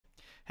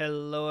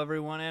Hello,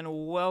 everyone,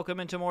 and welcome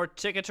into more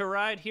Ticket to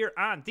Ride here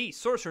on the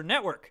Sorcerer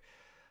Network.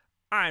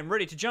 I'm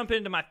ready to jump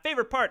into my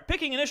favorite part,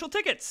 picking initial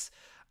tickets.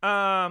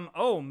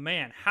 Oh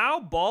man, how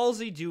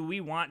ballsy do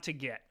we want to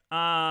get?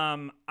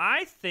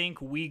 I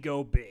think we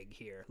go big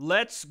here.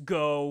 Let's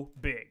go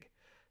big.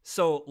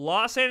 So,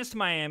 Los Angeles to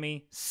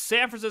Miami,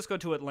 San Francisco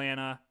to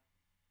Atlanta,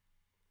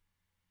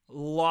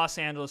 Los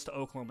Angeles to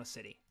Oklahoma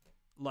City.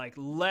 Like,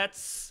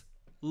 let's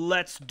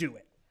do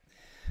it.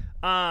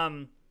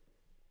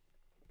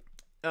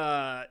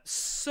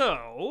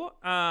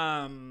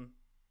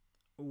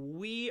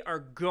 We are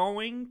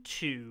going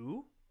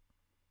to.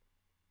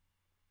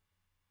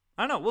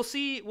 I don't know. We'll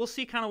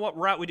see kind of what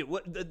route we do.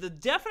 The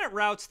definite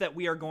routes that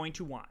we are going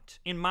to want,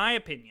 in my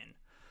opinion,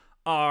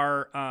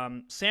 are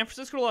San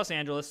Francisco to Los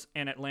Angeles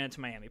and Atlanta to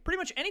Miami. Pretty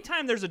much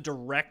anytime there's a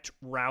direct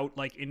route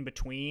like in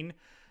between,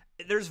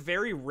 there's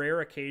very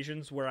rare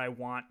occasions where I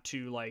want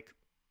to like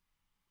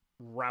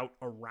route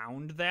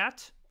around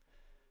that.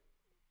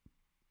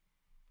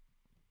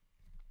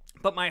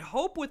 But my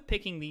hope with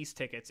picking these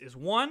tickets is,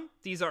 one,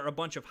 these are a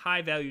bunch of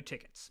high-value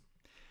tickets.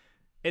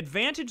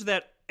 Advantage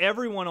that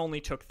everyone only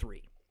took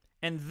 3.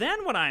 And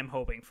then what I'm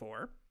hoping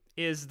for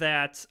is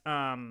that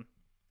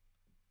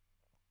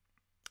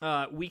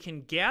we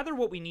can gather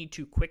what we need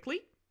to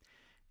quickly,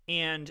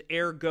 and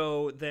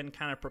ergo then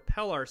kind of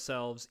propel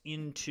ourselves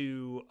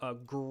into a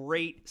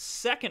great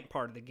second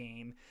part of the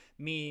game,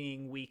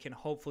 meaning we can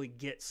hopefully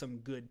get some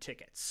good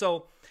tickets.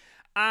 So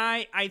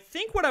I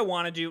think what I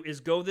want to do is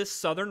go this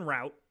southern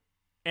route,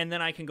 and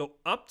then I can go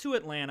up to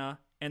Atlanta,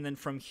 and then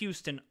from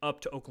Houston up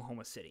to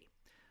Oklahoma City.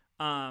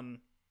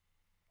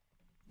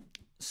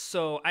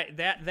 So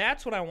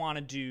that's what I want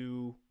to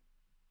do.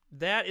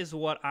 That is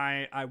what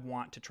I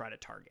want to try to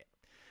target.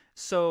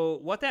 So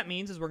what that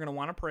means is we're going to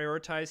want to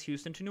prioritize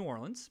Houston to New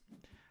Orleans.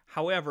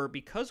 However,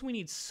 because we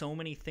need so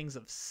many things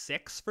of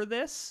 6 for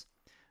this,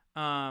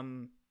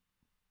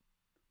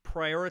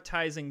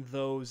 prioritizing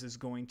those is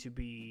going to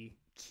be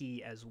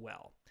key as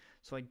well.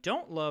 So I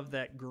don't love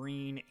that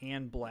green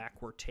and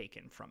black were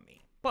taken from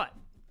me. But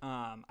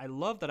I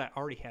love that I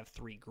already have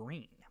 3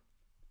 green.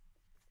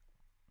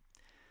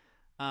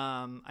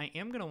 I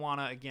am going to want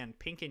to, again,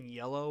 pink and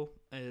yellow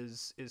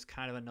is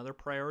kind of another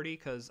priority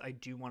because I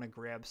do want to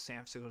grab San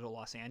Francisco to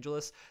Los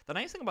Angeles. The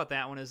nice thing about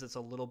that one is it's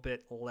a little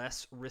bit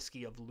less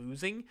risky of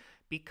losing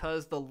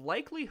because the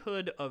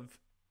likelihood of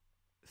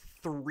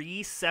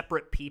 3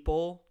 separate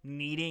people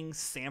needing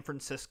San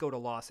Francisco to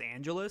Los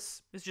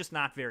Angeles is just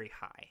not very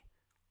high.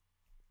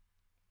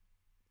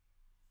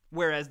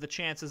 Whereas the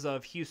chances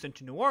of Houston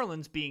to New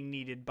Orleans being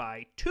needed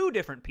by 2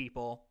 different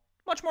people,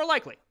 much more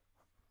likely.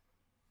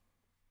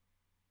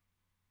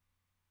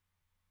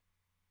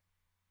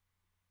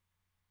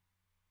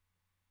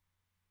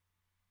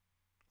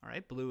 All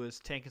right, Blue is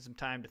taking some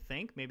time to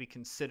think. Maybe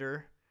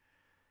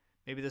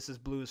this is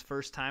Blue's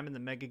first time in the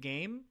mega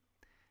game.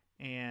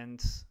 And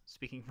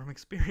speaking from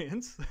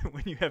experience,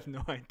 when you have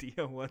no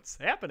idea what's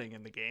happening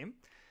in the game,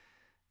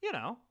 you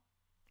know,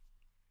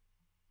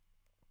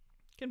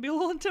 can be a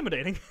little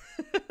intimidating.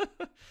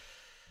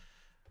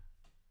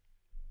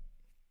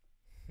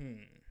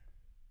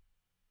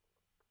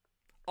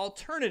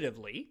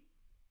 Alternatively,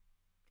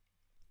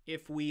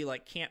 if we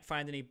can't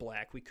find any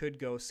black, we could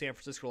go San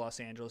Francisco, Los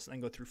Angeles, and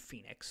then go through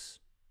Phoenix.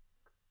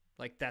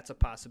 That's a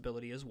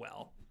possibility as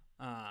well.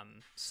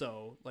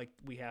 So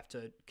we have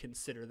to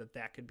consider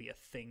that could be a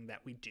thing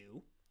that we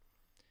do.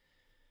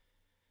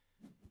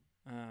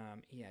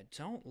 Yeah,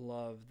 don't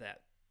love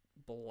that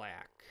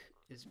black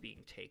is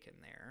being taken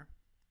there.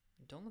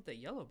 Don't let that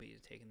yellow be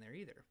taken there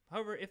either.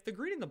 However, if the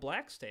green and the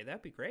black stay,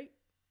 that'd be great.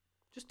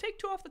 Just take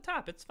 2 off the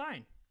top. It's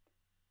fine.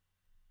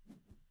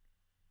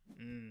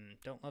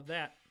 Don't love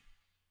that.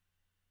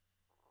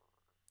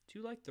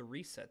 Do like the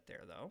reset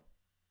there, though.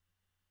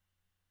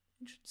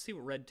 You should see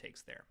what red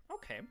takes there.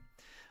 Okay.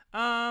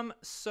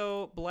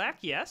 So black,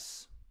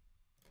 yes.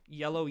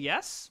 Yellow,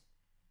 yes.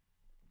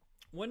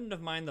 Wouldn't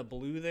have minded the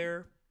blue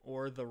there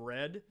or the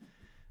red,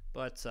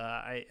 but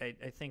I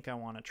think I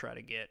want to try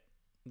to get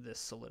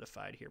this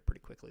solidified here pretty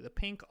quickly. The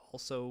pink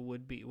also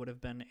would have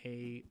been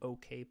a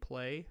okay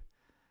play.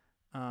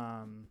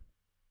 I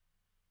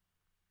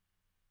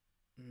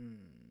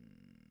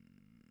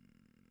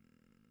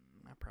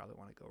probably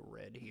want to go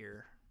red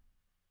here.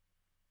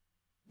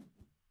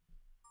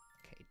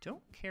 Okay,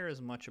 don't care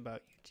as much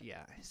about you.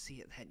 Yeah, I see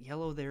it. That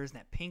yellow there is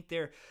that pink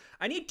there.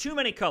 I need too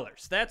many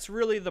colors. That's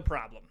really the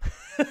problem.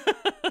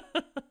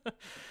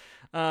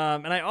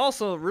 And I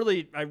also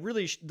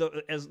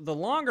as the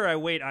longer I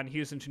wait on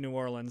Houston to New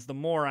Orleans, the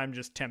more I'm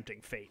just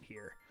tempting fate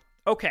here.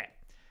 Okay,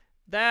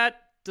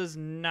 that does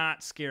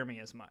not scare me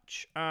as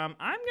much. I'm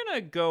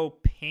gonna go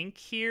pink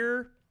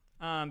here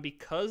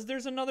because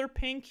there's another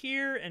pink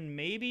here, and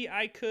maybe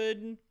I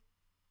could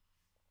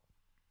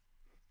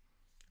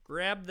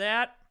grab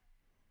that.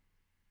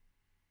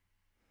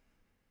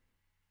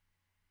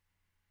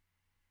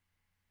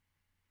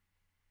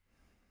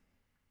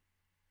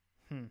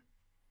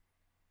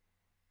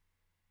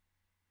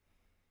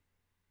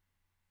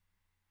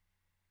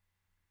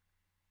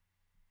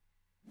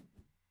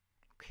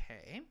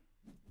 Okay.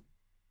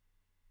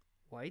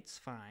 White's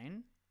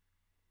fine.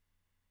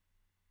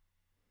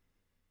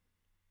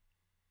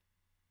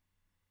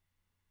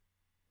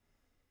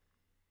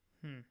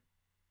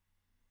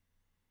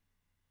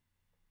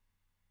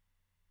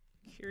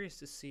 Curious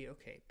to see.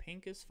 Okay,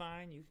 pink is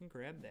fine. You can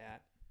grab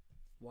that.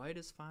 White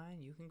is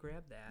fine. You can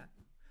grab that.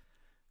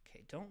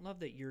 Okay, don't love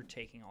that you're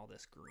taking all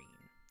this green.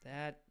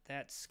 That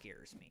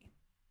scares me.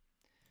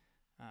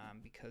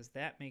 Because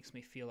that makes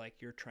me feel like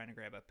you're trying to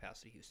grab up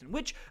past Houston,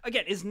 which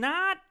again is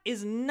not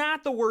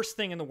the worst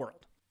thing in the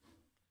world.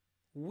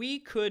 We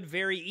could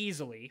very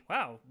easily,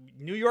 wow,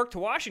 New York to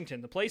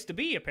Washington, the place to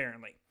be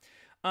apparently,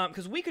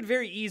 because we could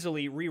very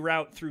easily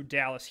reroute through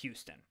Dallas,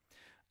 Houston.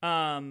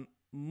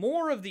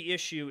 More of the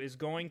issue is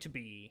going to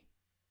be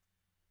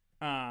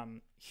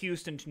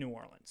Houston to New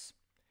Orleans,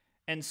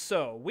 and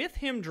so with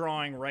him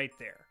drawing right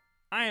there,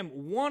 I am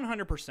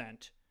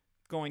 100%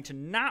 going to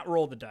not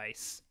roll the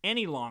dice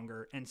any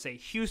longer and say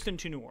Houston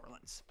to New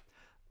Orleans.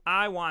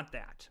 I want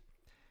that.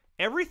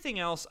 Everything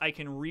else I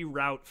can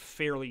reroute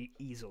fairly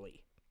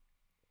easily.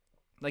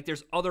 Like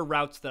there's other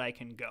routes that I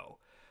can go.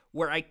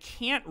 Where I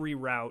can't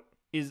reroute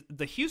is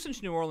the Houston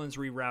to New Orleans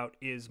reroute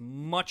is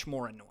much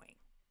more annoying.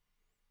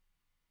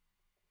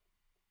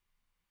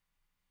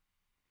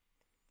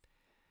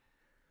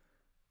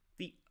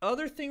 The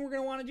other thing we're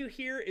going to want to do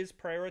here is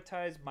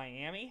prioritize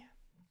Miami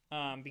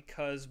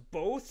because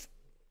both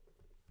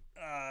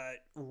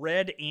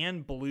red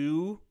and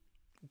blue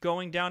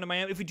going down to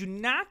Miami. If we do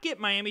not get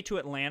Miami to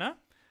Atlanta,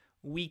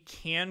 we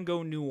can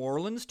go New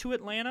Orleans to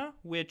Atlanta,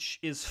 which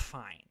is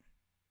fine.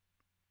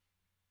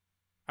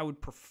 I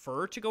would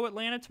prefer to go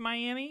Atlanta to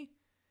Miami,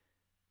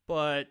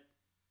 but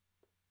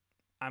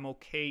I'm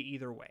okay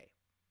either way.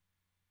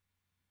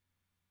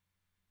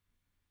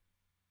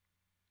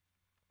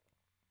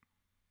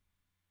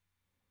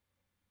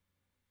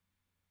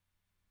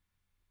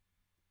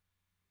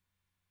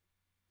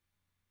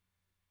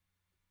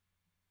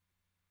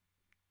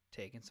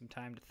 Taking some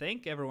time to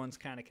think. Everyone's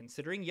kind of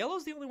considering.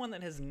 Yellow's the only one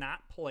that has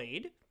not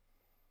played.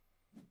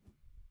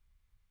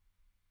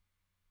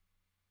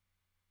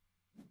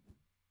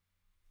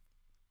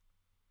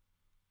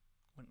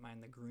 Wouldn't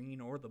mind the green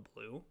or the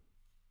blue.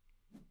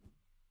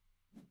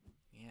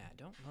 Yeah, I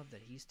don't love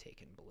that he's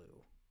taken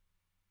blue.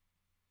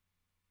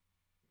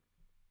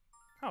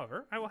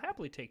 However, I will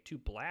happily take 2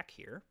 black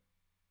here.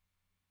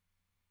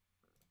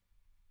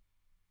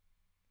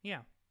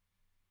 Yeah.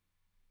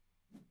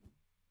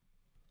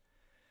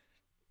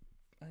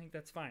 I think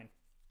that's fine.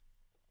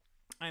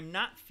 I'm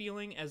not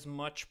feeling as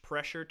much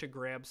pressure to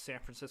grab San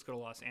Francisco to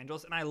Los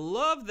Angeles, and I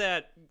love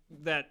that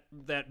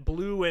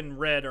blue and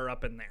red are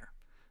up in there.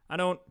 I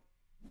don't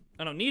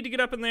need to get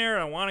up in there.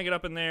 I want to get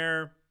up in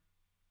there.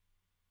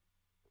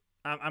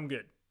 I'm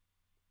good.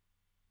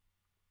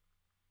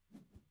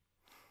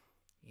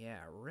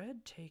 Yeah,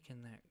 red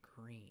taking that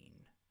green.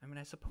 I mean,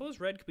 I suppose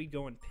red could be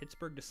going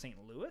Pittsburgh to St.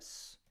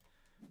 Louis.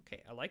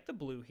 Okay, I like the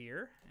blue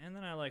here, and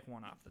then I like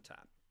one off the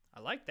top. I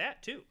like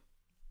that too.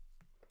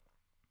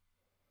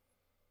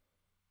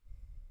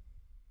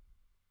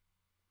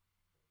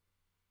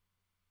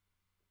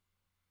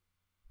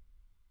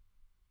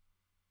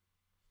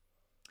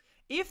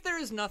 If there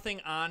is nothing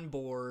on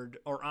board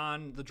or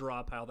on the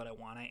draw pile that I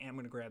want, I am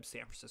going to grab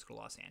San Francisco,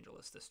 Los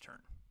Angeles this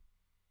turn.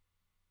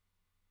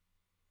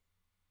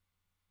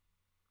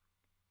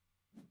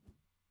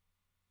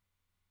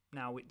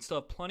 Now, we still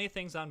have plenty of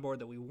things on board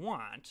that we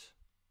want,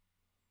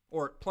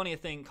 or plenty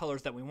of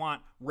colors that we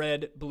want,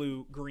 red,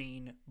 blue,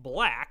 green,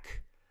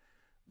 black,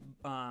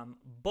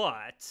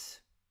 but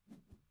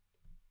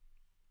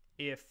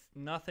if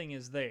nothing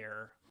is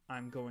there,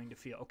 I'm going to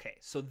feel, okay,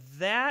 so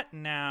that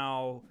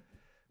now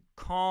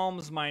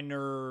calms my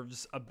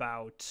nerves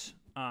about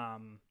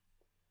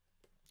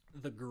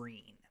the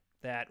green.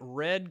 That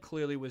red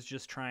clearly was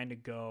just trying to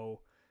go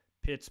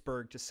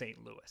Pittsburgh to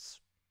St. Louis,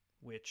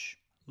 which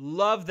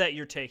love that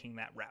you're taking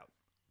that route.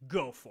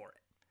 Go for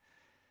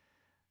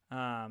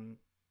it.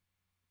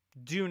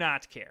 Do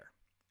not care.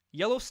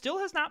 Yellow still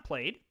has not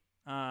played,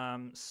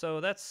 so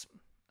that's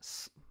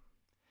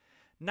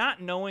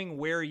not knowing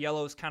where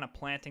yellow's kind of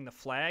planting the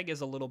flag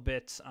is a little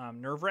bit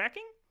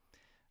nerve-wracking.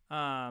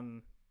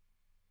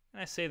 And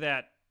I say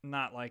that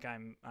not like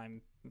I'm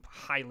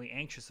highly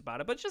anxious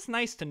about it, but it's just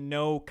nice to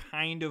know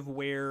kind of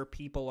where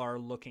people are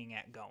looking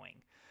at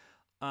going.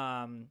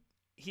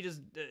 He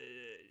just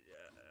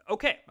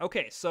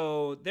okay,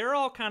 so they're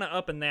all kind of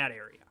up in that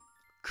area.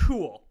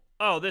 Cool.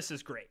 Oh, this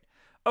is great.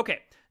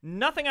 Okay,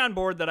 nothing on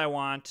board that I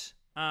want.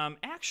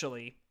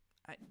 Actually,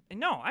 I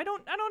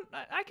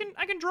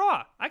can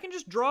draw. I can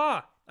just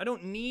draw. I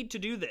don't need to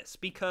do this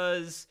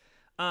because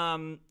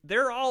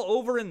they're all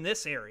over in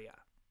this area.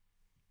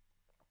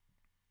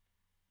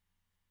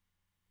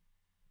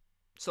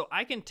 So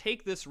I can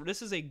take this.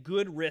 This is a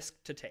good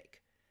risk to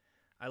take.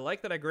 I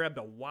like that I grabbed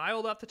a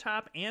wild off the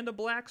top and a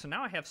black, so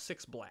now I have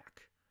 6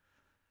 black.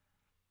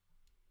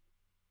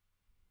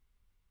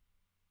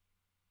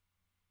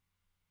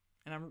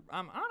 And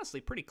I'm honestly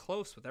pretty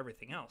close with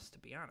everything else, to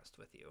be honest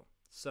with you.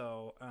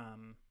 So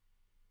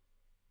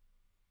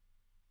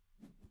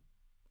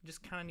We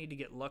just kind of need to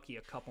get lucky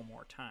a couple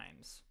more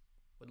times.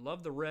 Would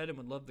love the red and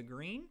would love the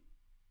green.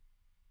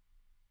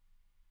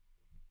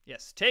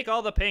 Yes, take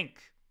all the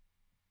pink.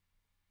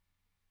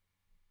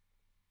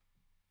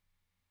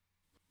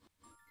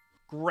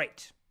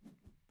 Great.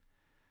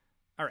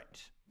 All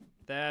right.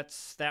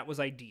 That was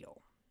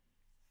ideal.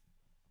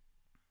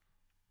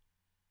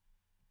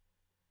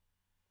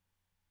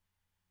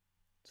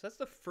 So that's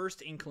the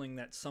first inkling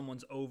that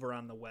someone's over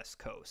on the West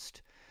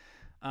Coast.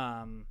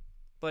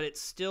 But it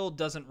still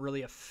doesn't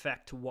really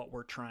affect what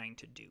we're trying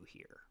to do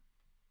here.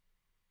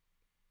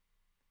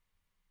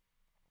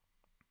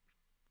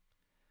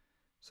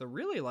 So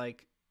really,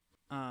 like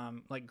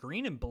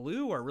green and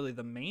blue are really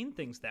the main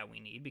things that we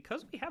need.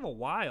 Because we have a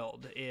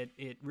wild,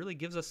 it really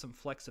gives us some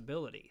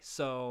flexibility.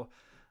 So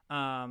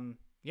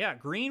yeah,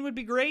 green would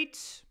be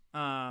great.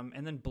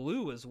 And then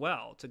blue as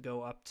well to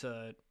go up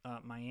to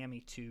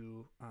Miami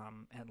to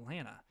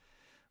Atlanta.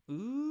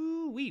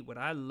 Ooh, would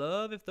I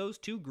love if those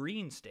two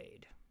green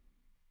stayed.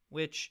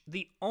 Which,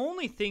 the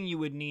only thing you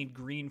would need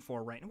green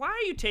for right now... Why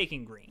are you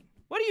taking green?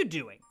 What are you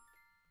doing?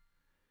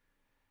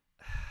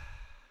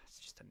 It's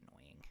just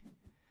annoying.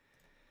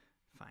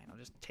 Fine, I'll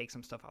just take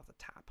some stuff off the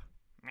top.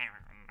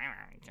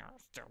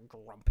 Still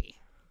grumpy.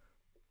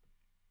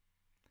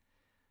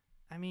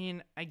 I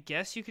mean, I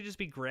guess you could just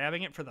be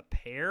grabbing it for the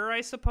pair,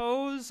 I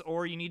suppose.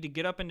 Or you need to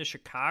get up into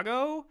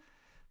Chicago.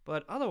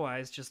 But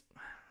otherwise, just...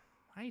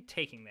 Why are you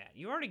taking that?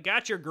 You already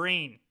got your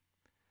green.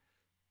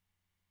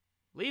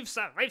 Leave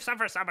some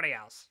for somebody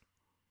else.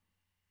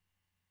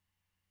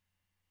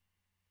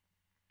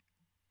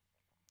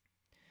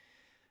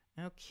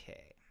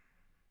 Okay.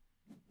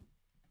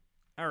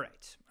 All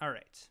right.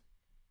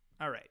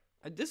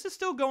 This is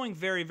still going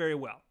very, very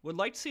well. Would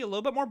like to see a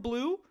little bit more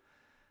blue.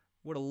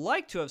 Would have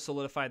liked to have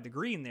solidified the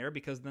green there,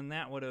 because then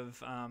that would have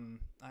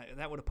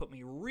put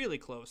me really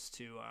close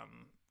to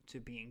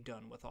being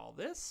done with all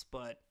this.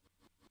 But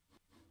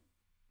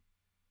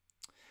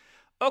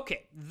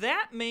okay,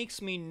 that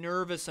makes me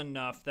nervous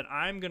enough that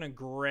I'm going to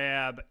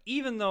grab,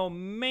 even though,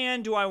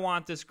 man, do I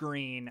want this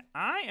green,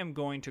 I am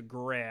going to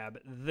grab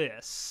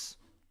this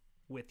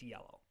with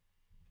yellow.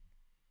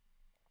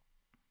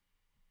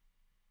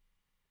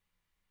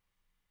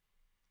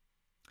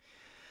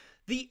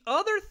 The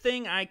other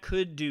thing I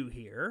could do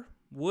here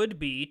would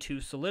be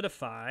to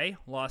solidify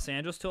Los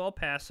Angeles to El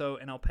Paso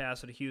and El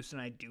Paso to Houston.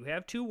 I do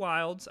have two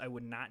wilds. I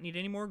would not need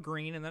any more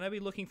green, and then I'd be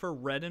looking for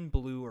red and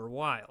blue or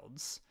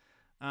wilds.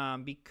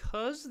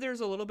 Because there's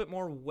a little bit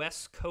more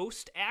West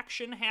Coast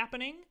action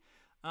happening,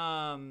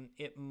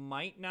 it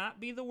might not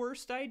be the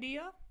worst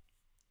idea.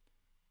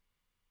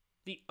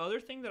 The other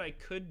thing that I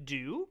could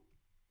do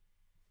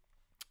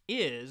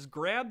is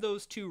grab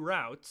those two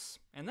routes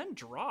and then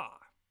draw.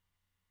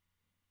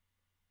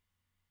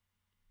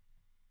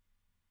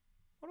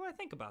 What do I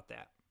think about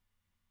that?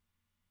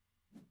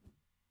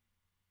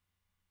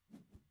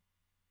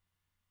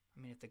 I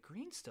mean, if the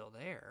green's still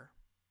there...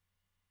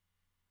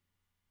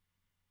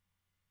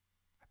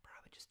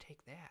 just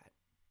take that.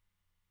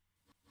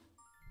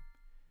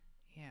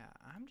 Yeah,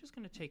 I'm just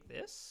going to take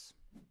this.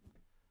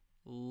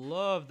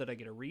 Love that I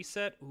get a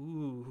reset.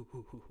 Ooh.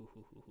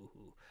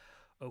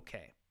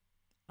 Okay.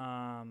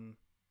 Now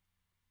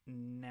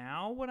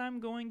what I'm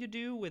going to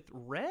do with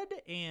red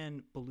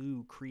and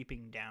blue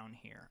creeping down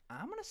here,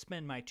 I'm going to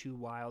spend my two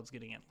wilds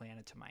getting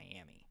Atlanta to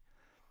Miami.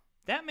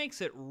 That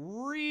makes it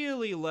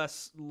really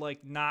less,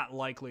 not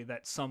likely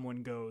that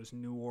someone goes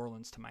New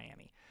Orleans to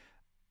Miami.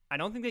 I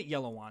don't think that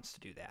yellow wants to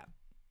do that.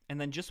 And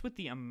then just with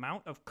the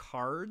amount of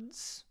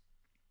cards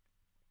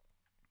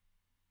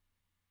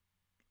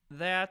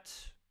that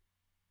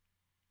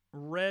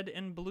red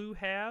and blue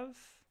have,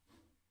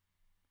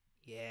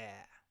 yeah,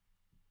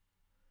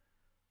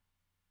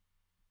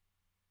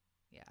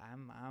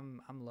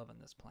 I'm loving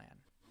this plan.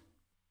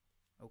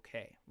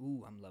 Okay,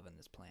 ooh, I'm loving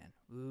this plan.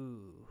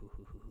 Ooh,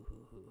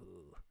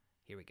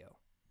 here we go.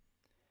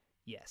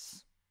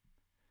 Yes.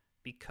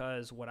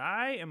 Because what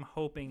I am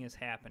hoping is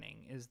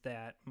happening is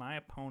that my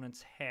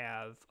opponents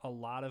have a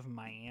lot of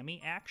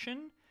Miami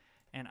action,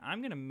 and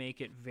I'm going to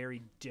make it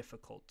very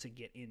difficult to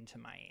get into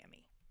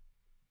Miami.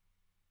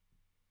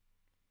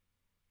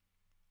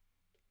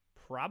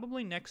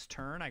 Probably next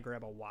turn I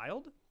grab a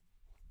wild.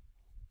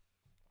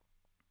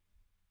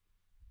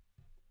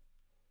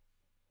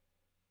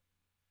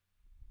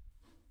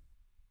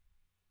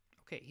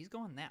 Okay, he's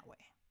going that way.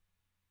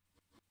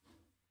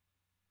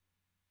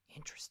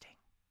 Interesting.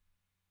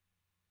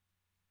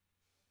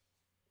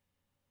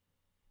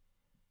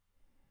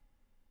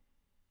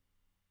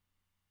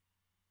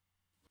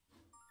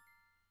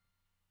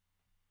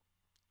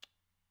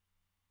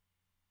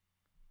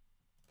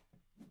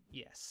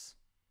 Yes.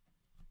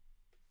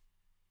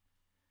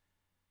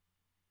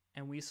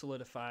 And we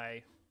solidify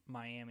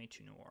Miami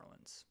to New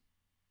Orleans.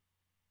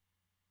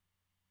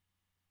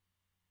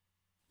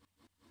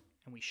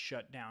 And we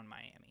shut down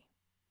Miami.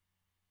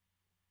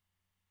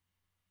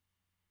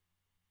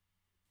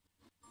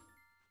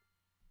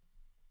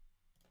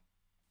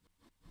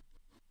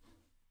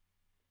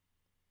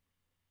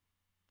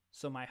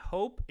 So my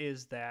hope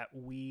is that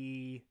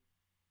we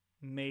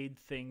made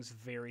things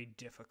very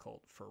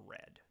difficult for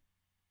red.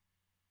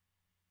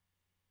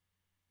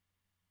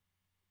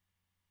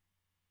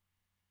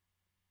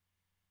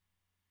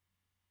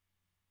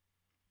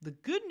 The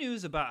good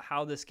news about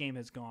how this game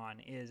has gone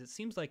is it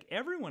seems like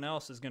everyone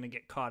else is going to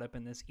get caught up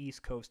in this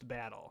East Coast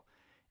battle,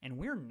 and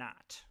we're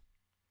not.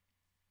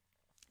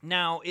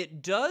 Now,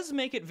 it does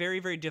make it very,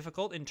 very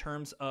difficult in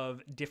terms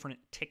of different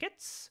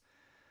tickets.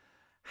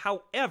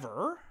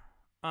 However,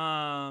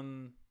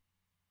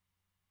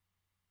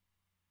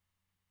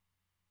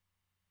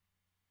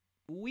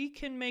 we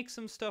can make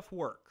some stuff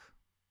work.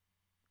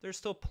 There's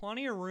still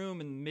plenty of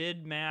room in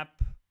mid-map,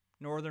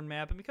 northern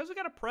map, and because we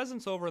got a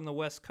presence over on the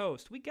West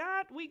Coast, we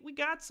got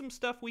some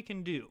stuff we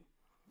can do.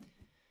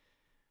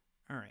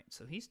 All right,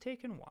 so he's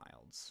taking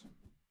wilds.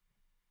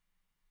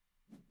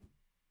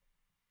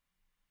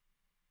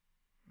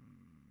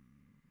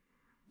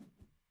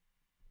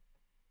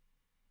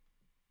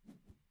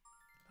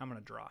 I'm going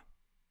to draw.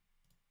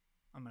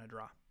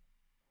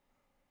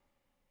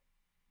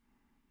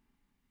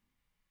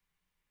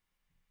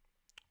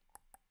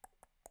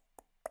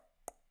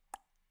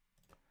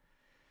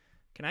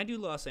 Can I do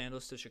Los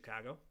Angeles to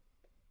Chicago?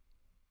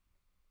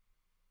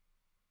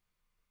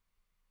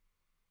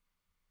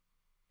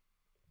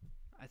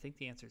 I think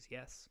the answer is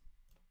yes.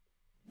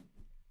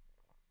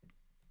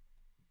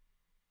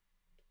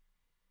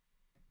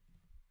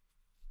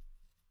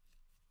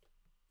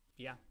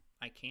 Yeah,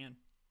 I can.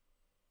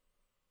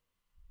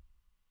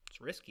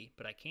 It's risky,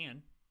 but I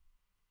can.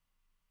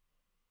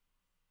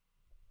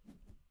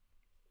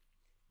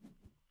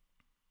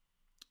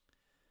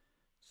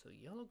 So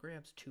yellow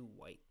grabs 2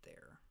 white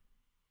there.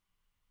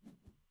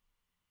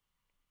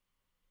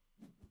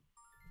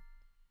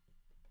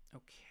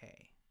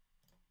 Okay.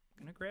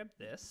 I'm going to grab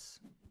this.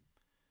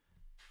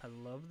 I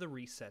love the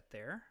reset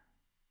there.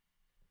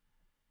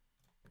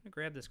 I'm going to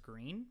grab this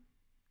green.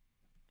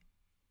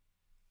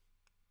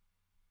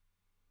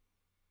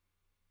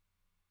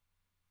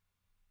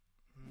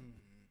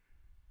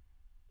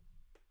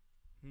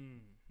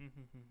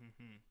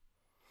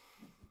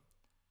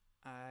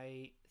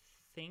 I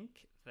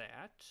think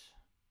that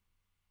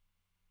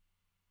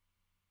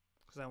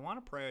because I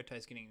want to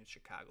prioritize getting to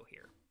Chicago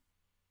here.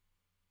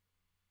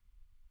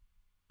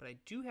 But I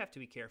do have to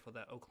be careful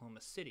that Oklahoma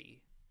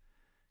City,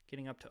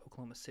 getting up to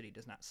Oklahoma City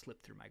does not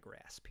slip through my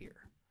grasp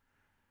here.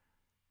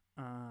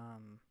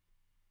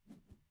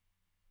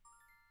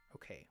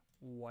 Okay,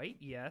 white,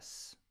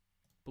 yes.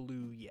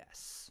 Blue,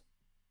 yes.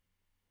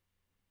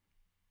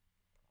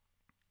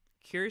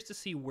 Curious to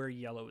see where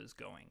yellow is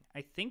going.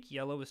 I think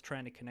yellow is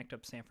trying to connect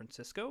up San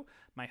Francisco.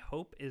 My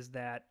hope is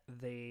that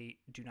they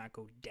do not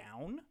go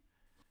down,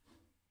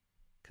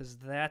 because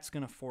that's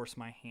going to force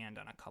my hand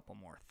on a couple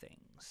more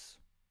things.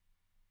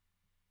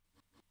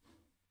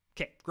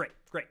 Okay, great.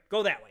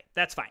 Go that way.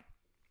 That's fine.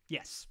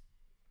 Yes.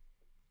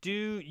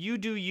 Do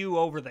you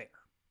over there.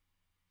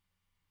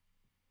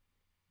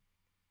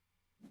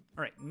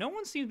 All right, no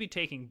one seems to be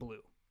taking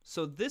blue.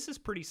 So this is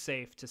pretty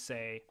safe to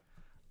say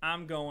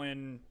I'm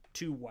going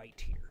 2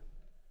 white here.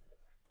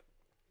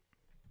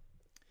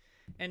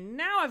 And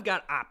now I've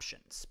got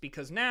options,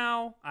 because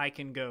now I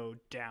can go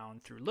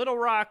down through Little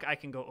Rock. I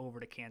can go over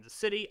to Kansas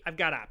City. I've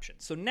got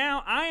options. So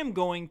now I am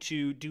going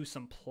to do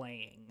some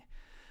playing,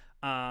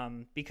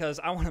 because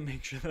I want to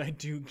make sure that I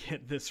do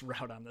get this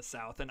route on the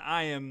south. And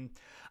I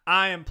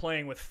am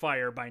playing with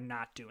fire by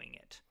not doing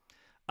it.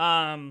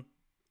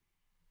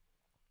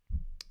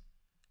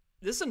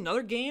 This is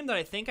another game that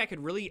I think I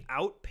could really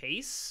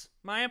outpace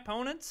my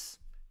opponents.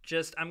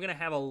 Just, I'm going to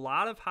have a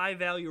lot of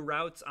high-value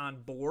routes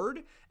on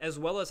board, as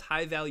well as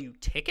high-value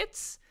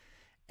tickets.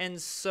 And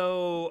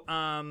so,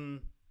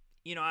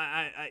 you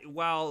know,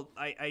 while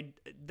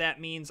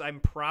that means I'm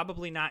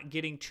probably not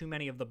getting too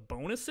many of the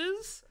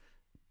bonuses,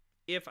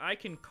 if I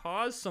can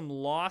cause some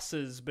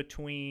losses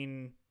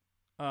between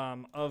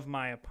of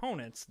my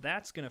opponents,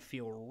 that's going to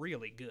feel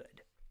really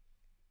good.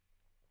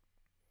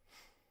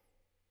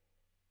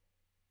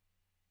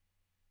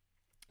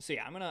 So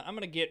yeah, I'm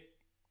gonna get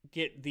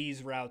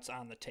these routes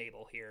on the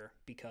table here,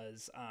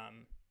 because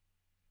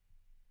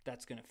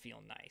that's gonna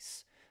feel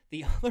nice.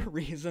 The other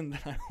reason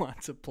that I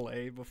want to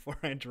play before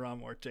I draw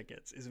more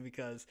tickets is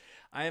because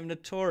I am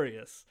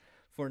notorious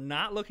for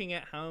not looking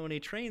at how many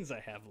trains I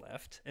have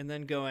left and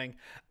then going,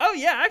 oh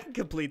yeah, I can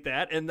complete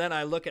that, and then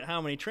I look at how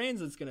many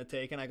trains it's gonna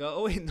take and I go,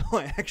 oh wait, no,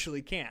 I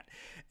actually can't.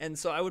 And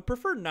so I would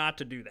prefer not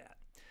to do that.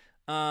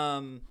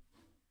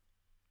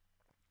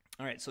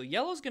 All right, so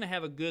yellow's going to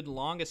have a good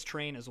longest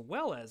train, as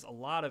well as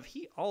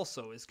he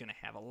also is going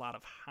to have a lot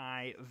of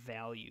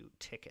high-value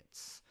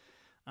tickets.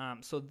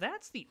 So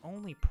that's the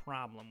only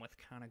problem with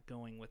kind of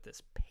going with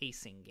this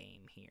pacing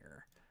game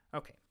here.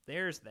 Okay,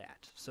 there's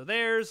that. So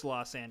there's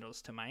Los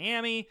Angeles to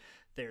Miami.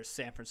 There's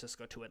San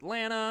Francisco to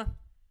Atlanta.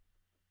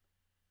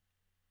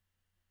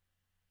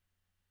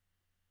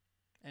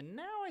 And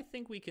now I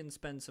think we can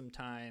spend some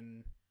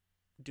time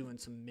doing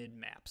some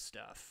mid-map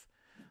stuff.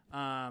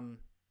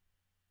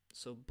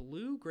 So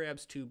blue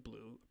grabs 2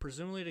 blue,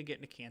 presumably to get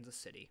into Kansas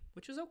City,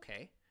 which is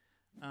okay.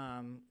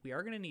 We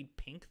are going to need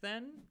pink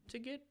then to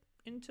get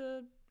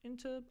into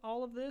into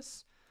all of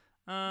this.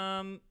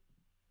 So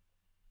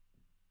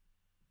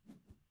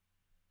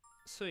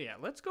yeah,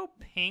 let's go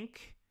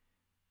pink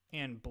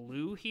and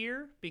blue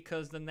here,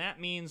 because then that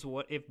means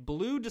what if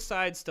blue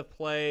decides to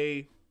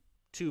play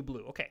 2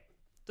 blue? Okay,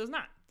 does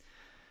not.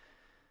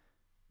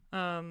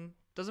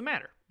 Doesn't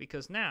matter,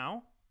 because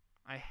now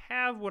I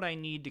have what I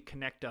need to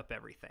connect up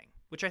everything,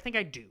 which I think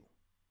I do.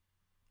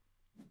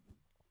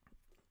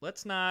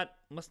 Let's not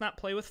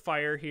play with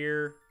fire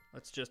here.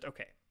 Let's just,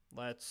 okay,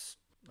 let's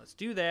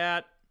do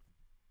that.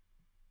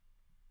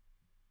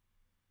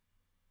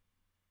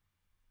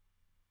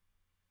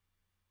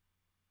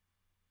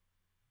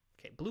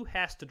 Okay, blue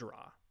has to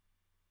draw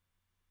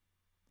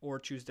or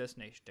choose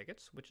destination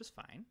tickets, which is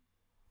fine.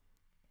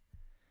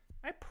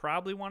 I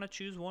probably want to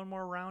choose one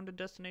more round of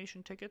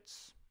destination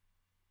tickets,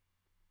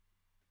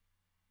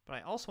 but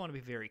I also want to be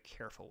very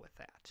careful with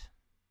that.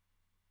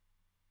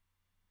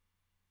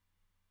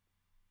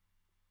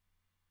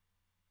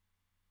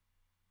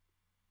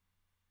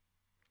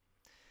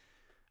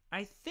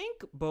 I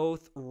think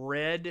both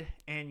red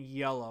and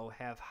yellow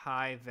have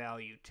high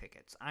value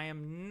tickets. I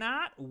am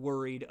not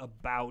worried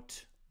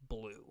about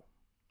blue.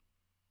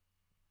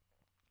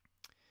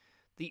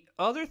 The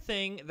other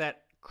thing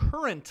that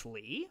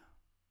currently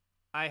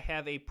I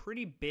have a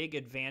pretty big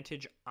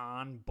advantage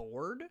on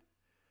board,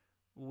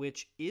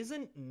 which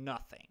isn't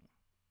nothing,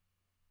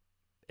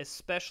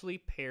 especially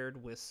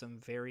paired with some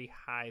very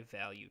high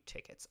value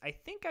tickets. I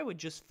think I would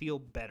just feel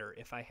better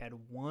if I had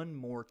one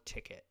more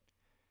ticket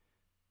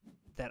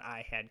that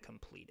I had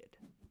completed.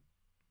 I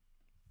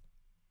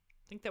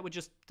think that would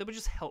just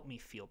help me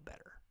feel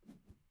better.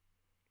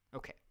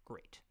 Okay,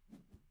 great.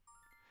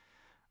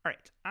 All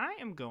right, I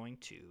am going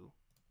to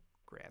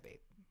grab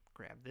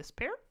this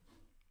pair.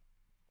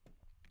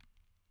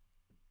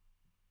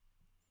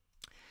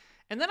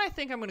 And then I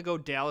think I'm going to go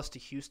Dallas to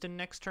Houston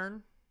next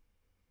turn.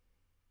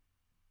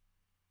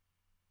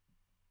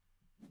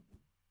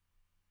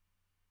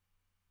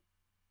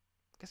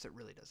 I guess it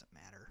really doesn't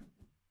matter.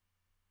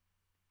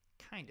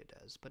 Kind of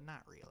does, but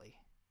not really.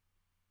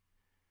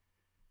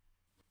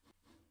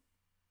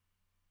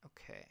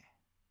 Okay.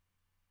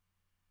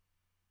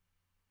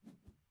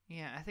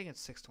 Yeah, I think it's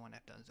 6 to 1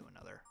 F does do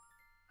another.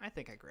 I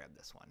think I grabbed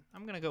this one.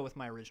 I'm going to go with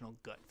my original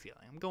gut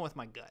feeling. I'm going with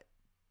my gut.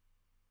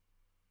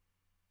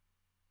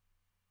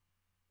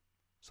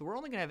 So we're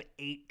only going to have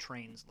 8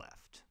 trains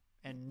left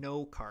and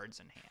no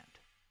cards in hand.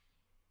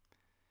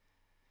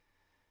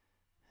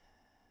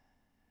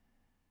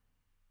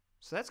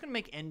 So that's going to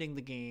make ending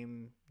the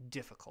game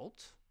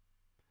difficult.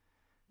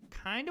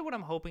 Kind of what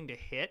I'm hoping to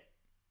hit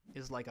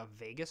is like a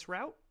Vegas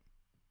route,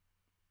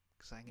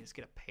 because I can just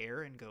get a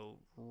pair and go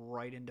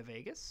right into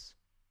Vegas.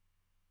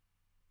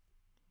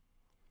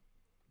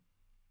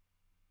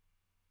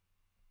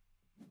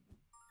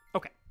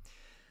 Okay.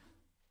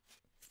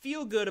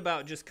 Feel good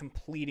about just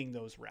completing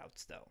those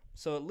routes, though.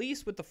 So at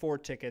least with the 4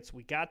 tickets,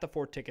 we got the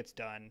 4 tickets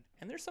done,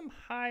 and there's some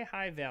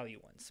high value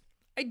ones.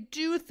 I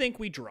do think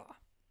we draw.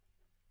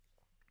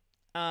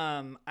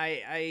 While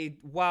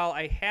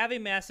I have a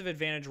massive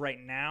advantage right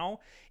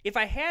now, if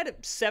I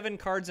had 7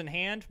 cards in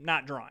hand,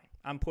 not drawing.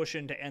 I'm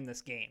pushing to end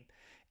this game.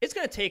 It's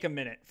going to take a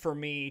minute for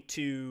me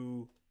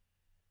to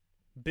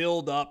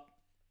build up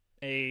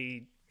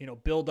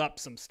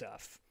some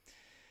stuff.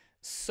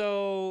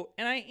 So,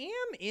 and I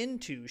am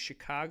into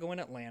Chicago and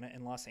Atlanta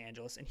and Los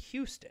Angeles and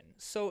Houston.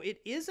 So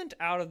it isn't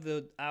out of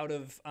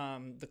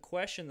the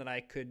question that I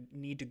could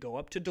need to go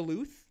up to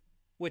Duluth,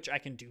 which I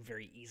can do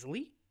very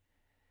easily.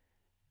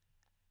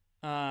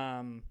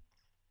 Try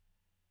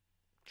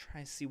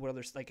to see what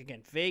others, like,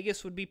 again,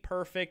 Vegas would be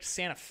perfect.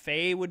 Santa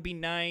Fe would be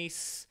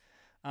nice.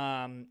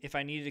 If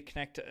I needed to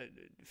connect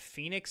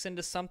Phoenix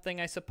into something,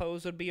 I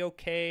suppose would be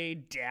okay.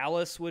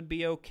 Dallas would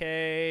be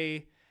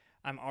okay.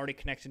 I'm already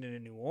connected into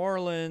New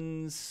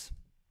Orleans.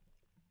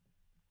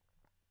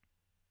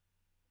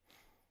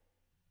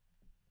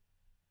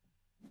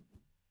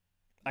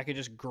 I could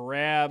just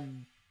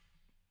grab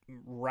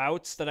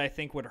routes that I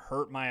think would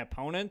hurt my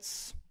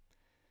opponents.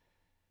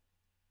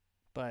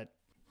 But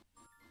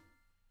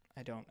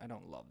I don't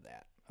love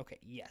that. Okay,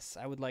 yes,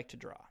 I would like to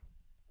draw.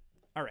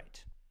 All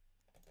right.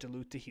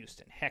 Duluth to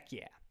Houston. Heck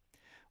yeah.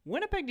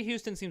 Winnipeg to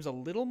Houston seems a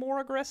little more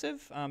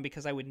aggressive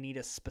because I would need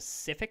a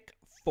specific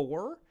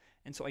 4,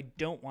 and so I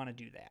don't want to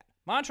do that.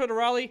 Montreal to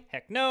Raleigh,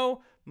 heck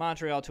no.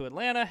 Montreal to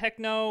Atlanta, heck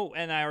no.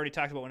 And I already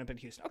talked about Winnipeg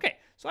to Houston. Okay,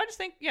 so I just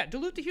think, yeah,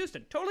 Duluth to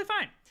Houston, totally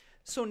fine.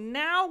 So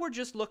now we're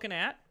just looking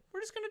at,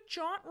 we're just going to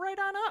jaunt right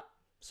on up.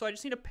 So I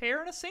just need a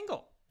pair and a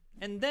single.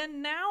 And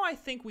then now I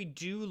think we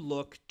do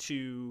look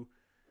to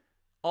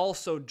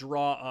also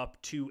draw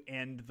up to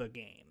end the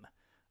game.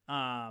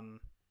 I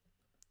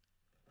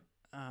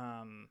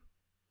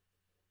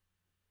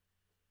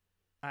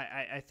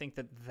think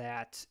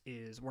that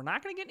is, we're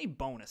not going to get any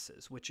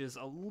bonuses, which is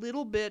a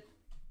little bit,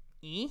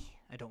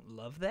 I don't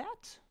love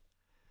that.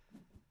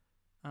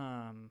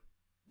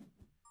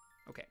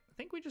 Okay, I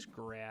think we just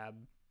grab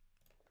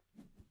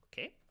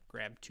 2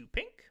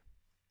 pink.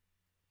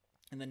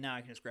 And then now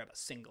I can just grab a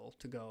single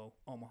to go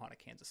Omaha to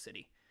Kansas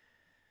City.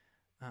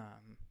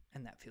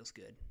 And that feels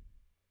good.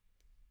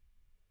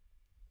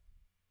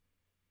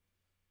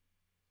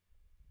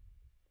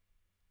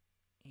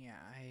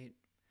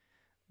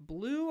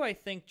 Blue, I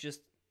think,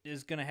 just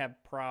is going to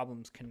have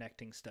problems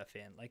connecting stuff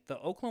in. Like, the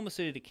Oklahoma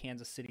City to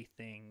Kansas City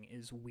thing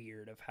is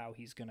weird of how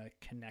he's going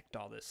to connect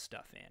all this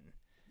stuff in.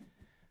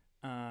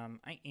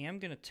 I am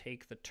going to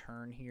take the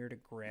turn here to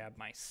grab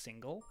my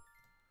single.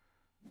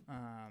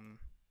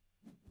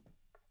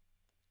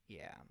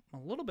 Yeah, I'm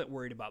a little bit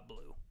worried about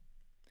blue.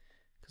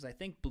 Because I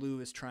think blue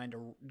is trying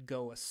to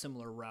go a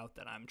similar route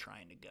that I'm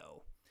trying to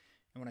go.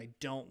 And what I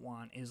don't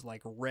want is,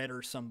 like, red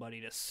or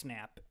somebody to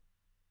snap.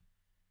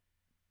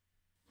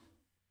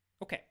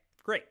 Okay,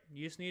 great.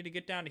 You just need to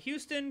get down to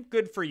Houston.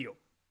 Good for you.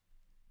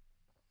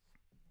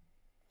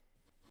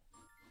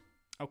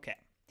 Okay.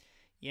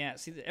 Yeah,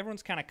 see,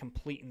 everyone's kind of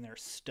completing their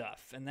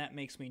stuff, and that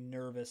makes me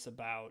nervous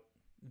about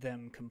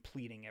them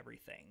completing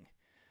everything.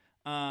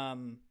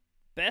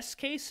 Best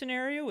case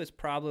scenario is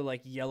probably,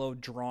 like, yellow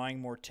drawing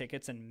more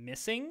tickets and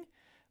missing.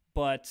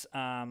 But,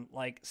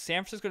 like,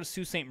 San Francisco to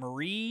Sault Ste.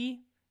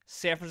 Marie,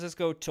 San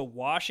Francisco to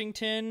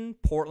Washington,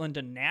 Portland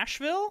to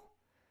Nashville.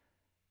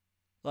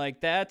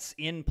 Like, that's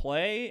in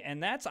play,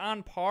 and that's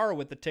on par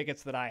with the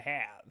tickets that I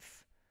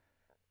have.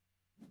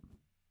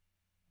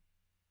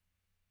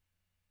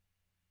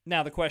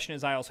 Now, the question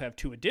is, I also have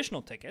 2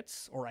 additional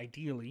tickets, or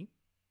ideally,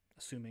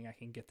 assuming I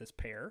can get this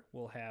pair,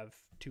 we'll have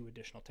 2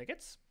 additional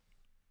tickets.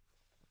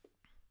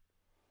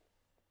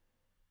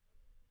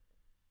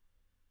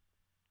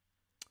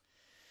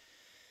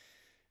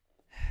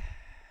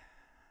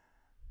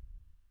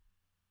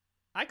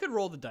 I could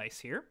roll the dice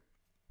here.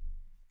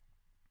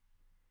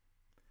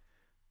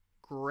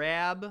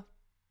 Grab.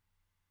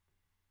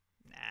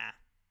 Nah.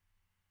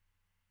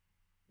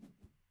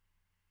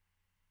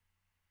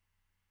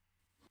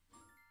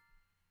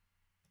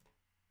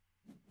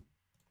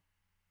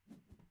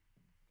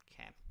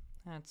 Okay.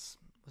 Was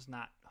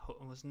not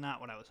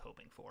what I was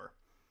hoping for.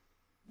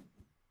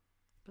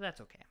 But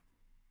that's okay.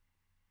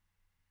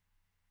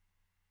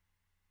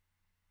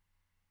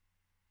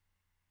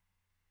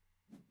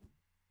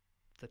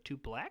 The 2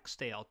 blacks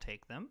stay, I'll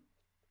take them.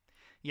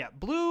 Yeah,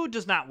 blue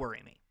does not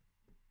worry me.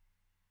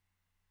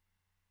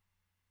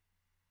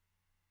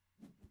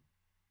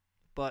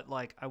 But,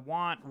 like, I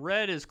want...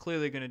 Red is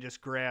clearly going to just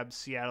grab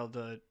Seattle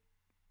to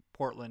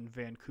Portland,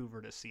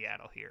 Vancouver to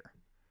Seattle here.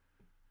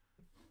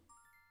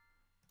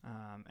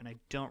 And I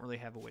don't really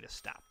have a way to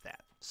stop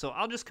that. So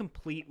I'll just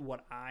complete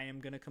what I am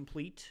going to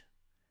complete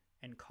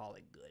and call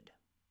it good.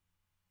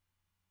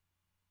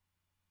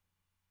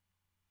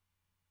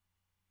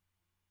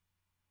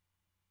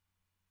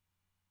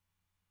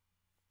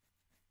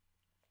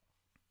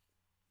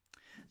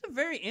 It's a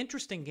very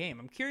interesting game.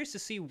 I'm curious to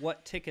see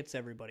what tickets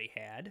everybody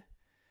had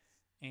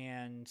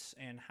and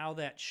how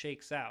that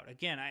shakes out.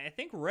 Again, I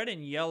think red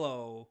and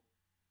yellow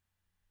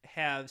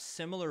have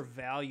similar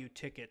value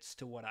tickets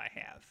to what I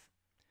have.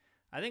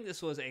 I think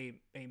this was a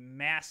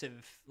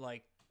massive,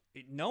 like,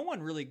 no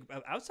one really,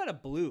 outside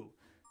of blue,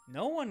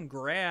 no one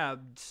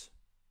grabbed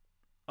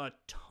a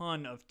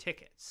ton of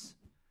tickets.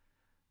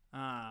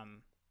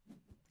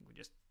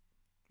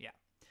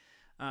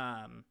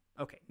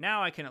 Okay,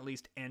 now I can at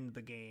least end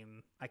the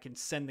game. I can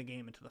send the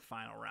game into the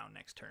final round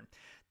next turn.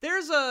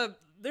 There's like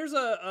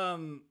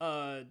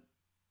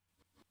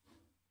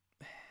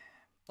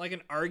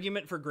an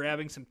argument for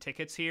grabbing some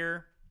tickets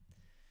here.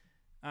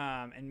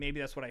 And maybe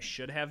that's what I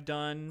should have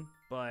done,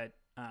 but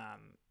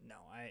no,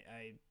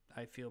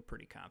 I feel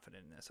pretty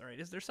confident in this. All right,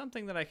 is there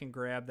something that I can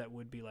grab that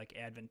would be, like,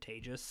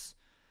 advantageous?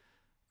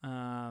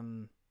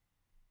 Not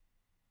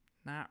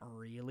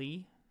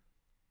really.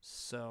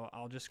 So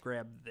I'll just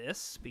grab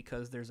this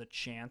because there's a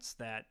chance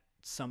that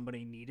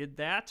somebody needed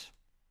that.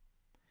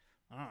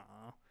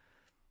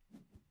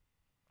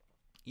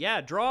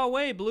 Yeah, draw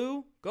away,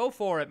 blue. Go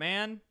for it,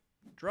 man.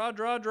 Draw,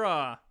 draw,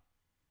 draw.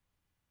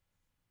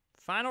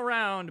 Final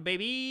round,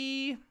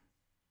 baby.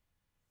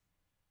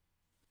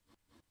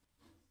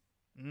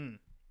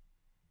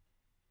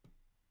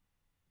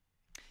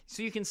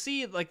 So you can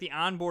see, like, the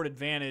onboard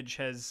advantage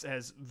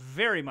has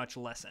very much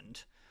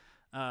lessened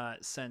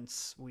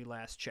since we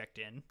last checked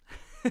in.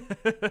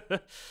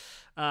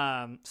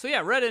 So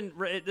yeah,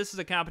 red. This is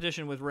a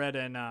competition with red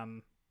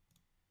and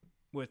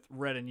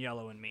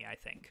yellow and me, I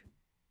think.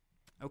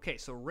 Okay,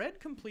 so red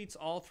completes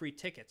all 3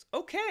 tickets.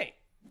 Okay.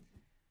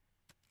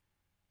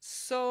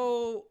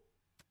 So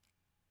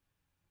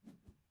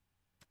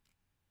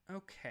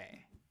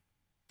okay.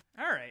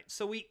 All right,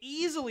 so we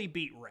easily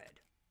beat red.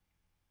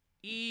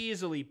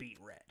 Easily beat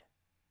red.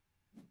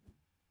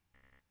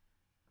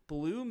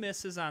 Blue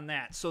misses on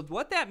that. So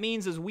what that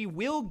means is we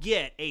will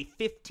get a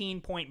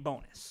 15-point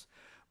bonus.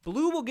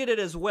 Blue will get it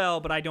as well,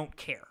 but I don't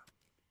care.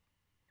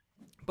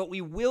 But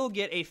we will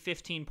get a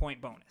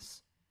 15-point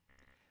bonus.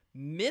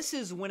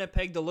 Misses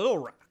Winnipeg to Little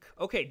Rock.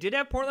 Okay, did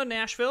have Portland,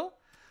 Nashville.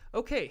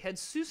 Okay, had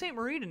Sault Ste.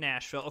 Marie to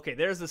Nashville. Okay,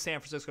 there's the San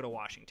Francisco to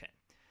Washington.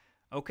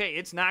 Okay,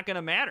 it's not going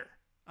to matter.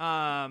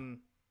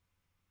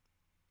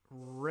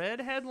 Red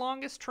had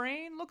longest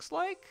train, looks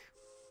like.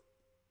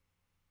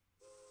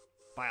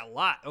 By a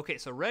lot. Okay,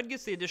 so red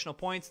gets the additional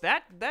points.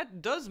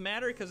 That does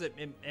matter because it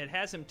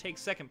has him take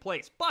second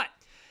place. But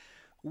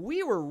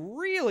we were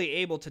really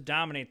able to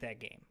dominate that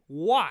game.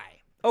 Why?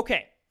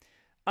 Okay,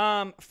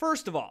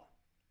 First of all,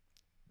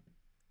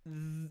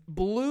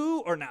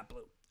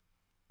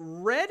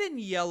 red and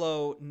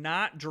yellow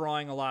not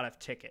drawing a lot of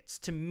tickets.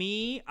 To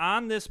me,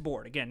 on this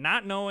board, again,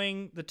 not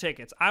knowing the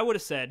tickets, I would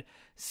have said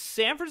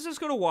San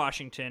Francisco to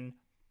Washington,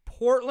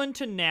 Portland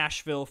to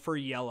Nashville for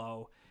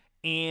yellow,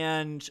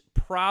 and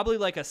probably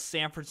like a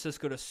San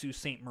Francisco to Sault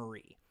Ste.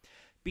 Marie.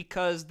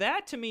 Because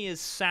that, to me, is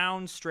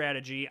sound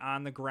strategy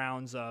on the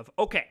grounds of,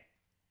 okay,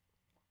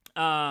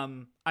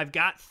 I've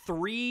got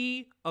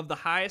 3 of the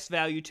highest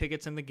value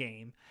tickets in the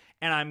game,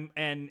 and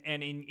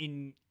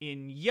in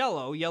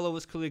yellow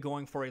was clearly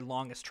going for a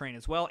longest train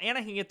as well, and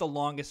I can get the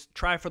longest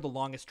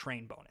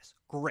train bonus.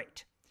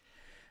 Great.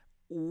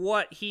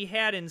 What he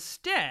had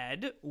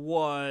instead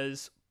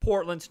was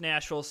Portland to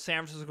Nashville,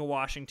 San Francisco,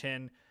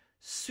 Washington,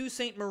 Sault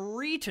Ste.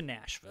 Marie to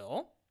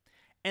Nashville,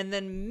 and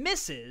then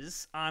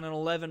misses on an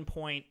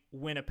 11-point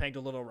Winnipeg to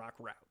Little Rock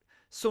route.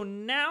 So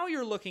now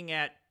you're looking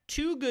at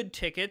 2 good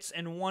tickets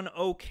and 1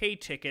 okay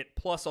ticket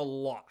plus a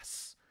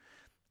loss.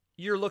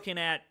 You're looking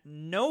at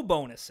no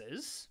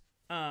bonuses.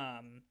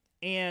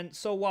 And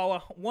so while a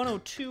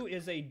 102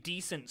 is a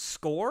decent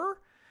score,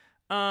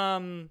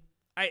 I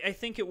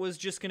think it was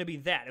just going to be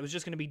that. It was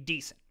just going to be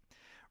decent.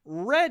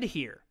 Red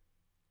here.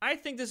 I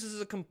think this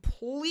is a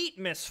complete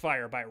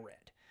misfire by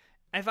Red.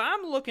 If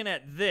I'm looking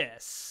at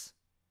this,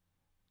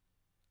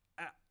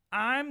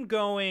 I'm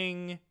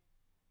going,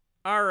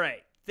 all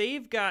right,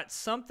 they've got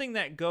something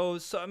that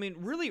goes, so I mean,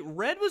 really,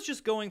 Red was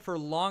just going for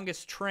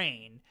longest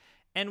train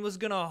and was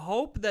going to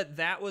hope that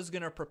that was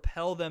going to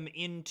propel them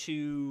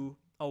into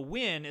a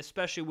win,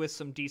 especially with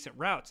some decent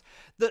routes.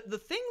 The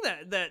thing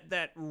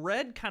that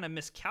Red kind of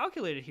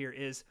miscalculated here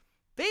is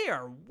they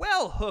are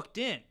well hooked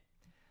in.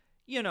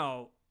 You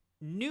know,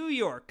 New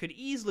York could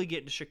easily get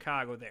into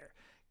Chicago there.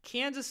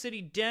 Kansas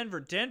City, Denver.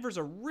 Denver's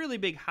a really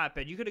big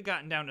hotbed. You could have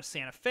gotten down to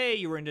Santa Fe.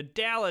 You were into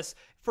Dallas.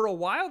 For a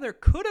while there,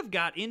 could have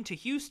got into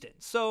Houston.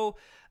 So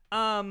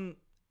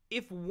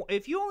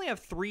if you only have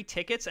 3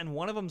 tickets and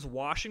one of them's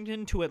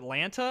Washington to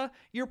Atlanta,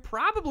 you're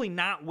probably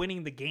not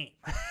winning the game.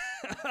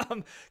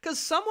 Because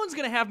someone's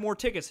going to have more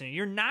tickets than you.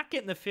 You're not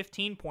getting the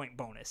 15-point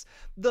bonus.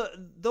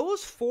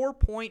 Those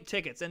 4-point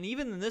tickets, and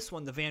even in this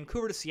one, the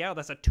Vancouver to Seattle,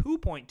 that's a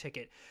 2-point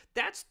ticket.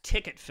 That's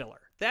ticket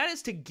filler. That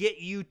is to get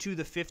you to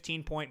the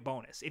 15-point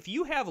bonus. If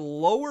you have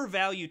lower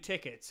value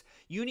tickets,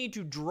 you need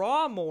to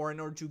draw more in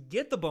order to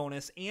get the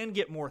bonus and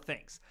get more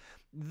things.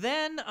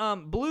 Then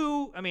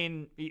Blue, I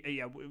mean,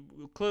 yeah, we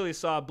clearly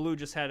saw Blue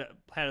just had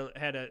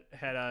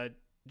a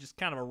just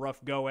kind of a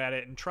rough go at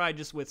it and tried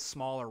just with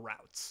smaller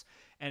routes,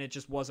 and it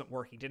just wasn't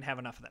working. Didn't have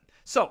enough of them.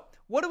 So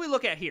what do we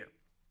look at here?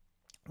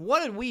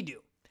 What did we do?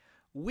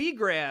 We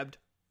grabbed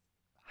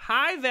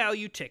high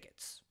value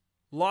tickets.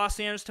 Los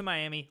Angeles to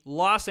Miami,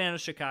 Los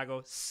Angeles,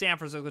 Chicago, San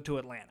Francisco to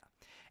Atlanta.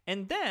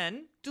 And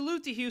then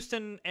Duluth to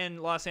Houston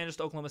and Los Angeles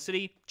to Oklahoma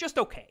City, just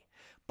okay.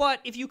 But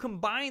if you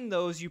combine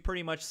those, you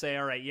pretty much say,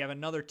 all right, you have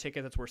another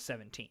ticket that's worth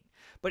 17.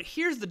 But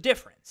here's the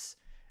difference.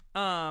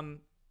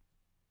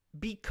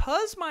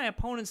 Because my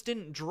opponents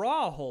didn't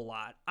draw a whole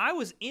lot, I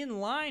was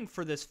in line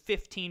for this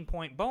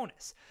 15-point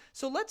bonus.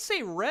 So let's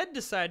say Red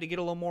decided to get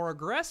a little more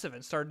aggressive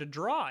and started to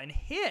draw and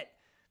hit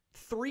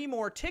 3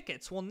 more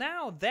tickets. Well,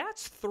 now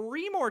that's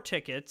 3 more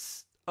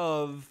tickets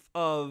of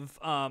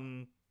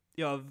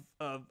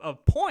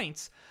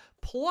points.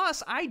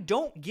 Plus, I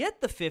don't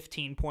get the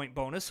 15-point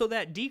bonus, so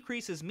that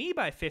decreases me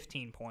by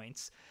 15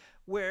 points.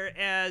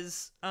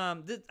 Whereas,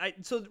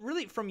 so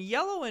really from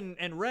yellow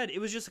and red, it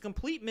was just a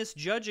complete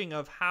misjudging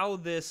of how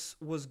this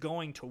was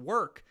going to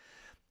work.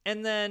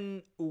 And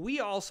then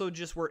we also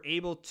just were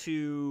able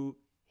to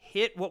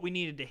hit what we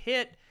needed to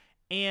hit,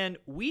 and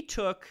we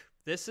took,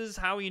 this is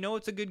how you know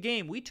it's a good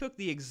game, we took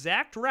the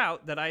exact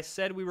route that I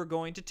said we were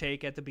going to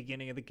take at the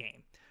beginning of the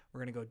game. We're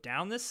going to go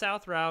down this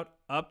south route,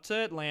 up to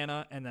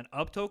Atlanta, and then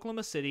up to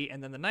Oklahoma City,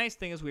 and then the nice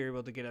thing is we were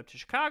able to get up to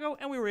Chicago,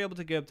 and we were able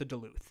to get up to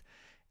Duluth.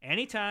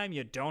 Anytime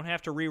you don't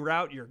have to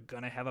reroute, you're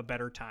going to have a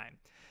better time.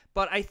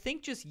 But I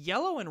think just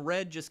yellow and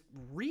red just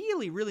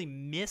really, really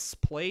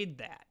misplayed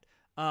that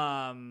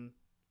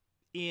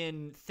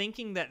in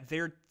thinking that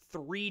their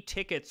 3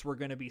 tickets were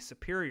going to be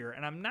superior.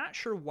 And I'm not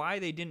sure why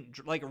they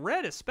didn't, like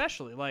red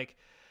especially, like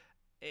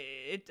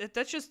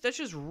that's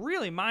just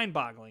really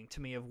mind-boggling to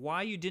me of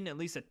why you didn't at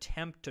least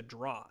attempt to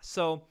draw.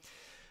 So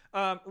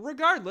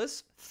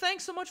regardless,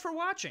 thanks so much for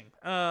watching.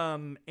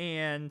 And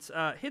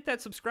hit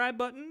that subscribe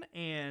button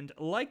and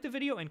like the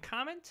video and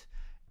comment.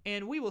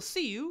 And we will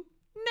see you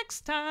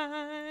next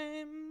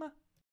time.